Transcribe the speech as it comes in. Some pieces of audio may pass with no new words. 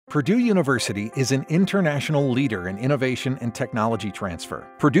Purdue University is an international leader in innovation and technology transfer.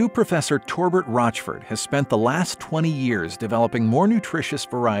 Purdue professor Torbert Rocheford has spent the last 20 years developing more nutritious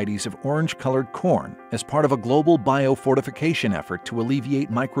varieties of orange-colored corn as part of a global biofortification effort to alleviate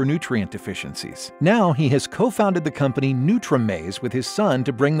micronutrient deficiencies. Now he has co-founded the company Nutrimaize with his son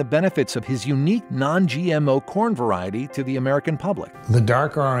to bring the benefits of his unique non-GMO corn variety to the American public. The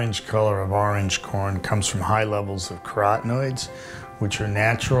dark orange color of orange corn comes from high levels of carotenoids, which are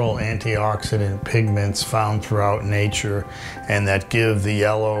natural antioxidant pigments found throughout nature and that give the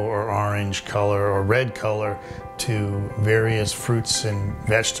yellow or orange color or red color to various fruits and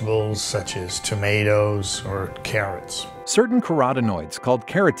vegetables such as tomatoes or carrots. Certain carotenoids, called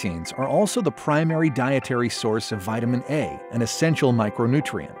carotenes, are also the primary dietary source of vitamin A, an essential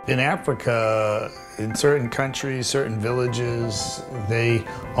micronutrient. In Africa, in certain countries, certain villages, they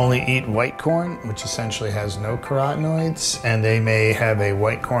only eat white corn, which essentially has no carotenoids, and they may have a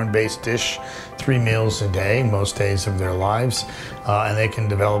white corn-based dish 3 meals a day, most days of their lives, and they can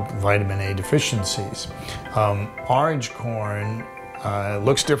develop vitamin A deficiencies. Orange corn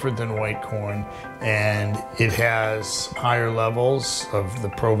looks different than white corn, and it has higher levels of the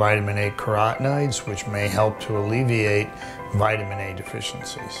provitamin A carotenoids, which may help to alleviate vitamin A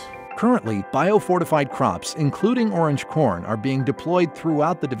deficiencies. Currently, biofortified crops, including orange corn, are being deployed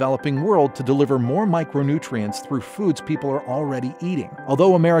throughout the developing world to deliver more micronutrients through foods people are already eating.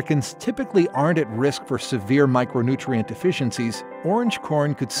 Although Americans typically aren't at risk for severe micronutrient deficiencies, orange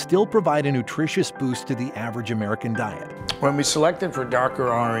corn could still provide a nutritious boost to the average American diet. When we selected for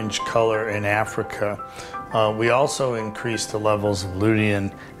darker orange color in Africa, we also increased the levels of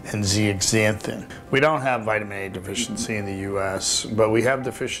lutein and zeaxanthin. We don't have vitamin A deficiency in the U.S., but we have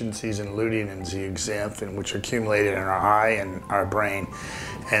deficiencies in lutein and zeaxanthin, which accumulated in our eye and our brain.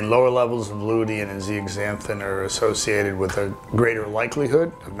 And lower levels of lutein and zeaxanthin are associated with a greater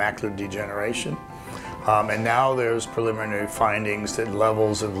likelihood of macular degeneration. And now there's preliminary findings that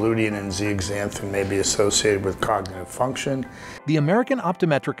levels of lutein and zeaxanthin may be associated with cognitive function. The American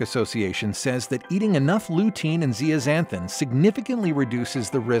Optometric Association says that eating enough lutein and zeaxanthin significantly reduces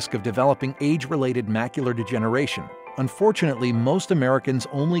the risk of developing age-related macular degeneration. Unfortunately, most Americans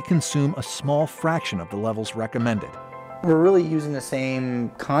only consume a small fraction of the levels recommended. We're really using the same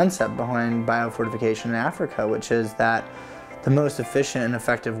concept behind biofortification in Africa, which is that the most efficient and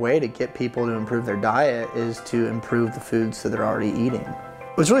effective way to get people to improve their diet is to improve the foods that they're already eating.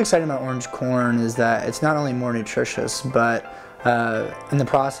 What's really exciting about orange corn is that it's not only more nutritious, but in the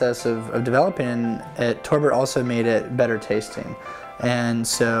process of developing it, Torbert also made it better tasting. And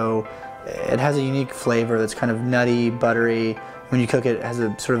so it has a unique flavor that's kind of nutty, buttery. When you cook it, it has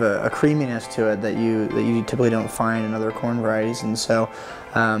a sort of a creaminess to it that you typically don't find in other corn varieties. And so,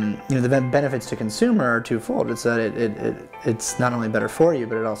 the benefits to consumer are twofold. It's that it's not only better for you,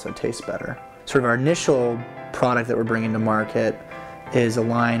 but it also tastes better. Sort of our initial product that we're bringing to market is a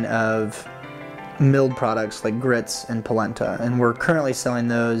line of milled products like grits and polenta, and we're currently selling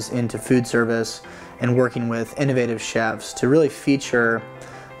those into food service and working with innovative chefs to really feature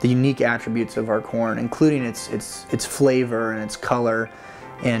the unique attributes of our corn, including its flavor and its color,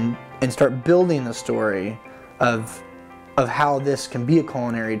 and start building the story of how this can be a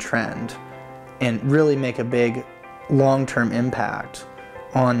culinary trend and really make a big long-term impact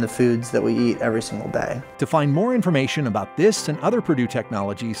on the foods that we eat every single day. To find more information about this and other Purdue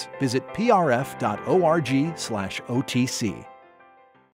technologies, visit prf.org/OTC.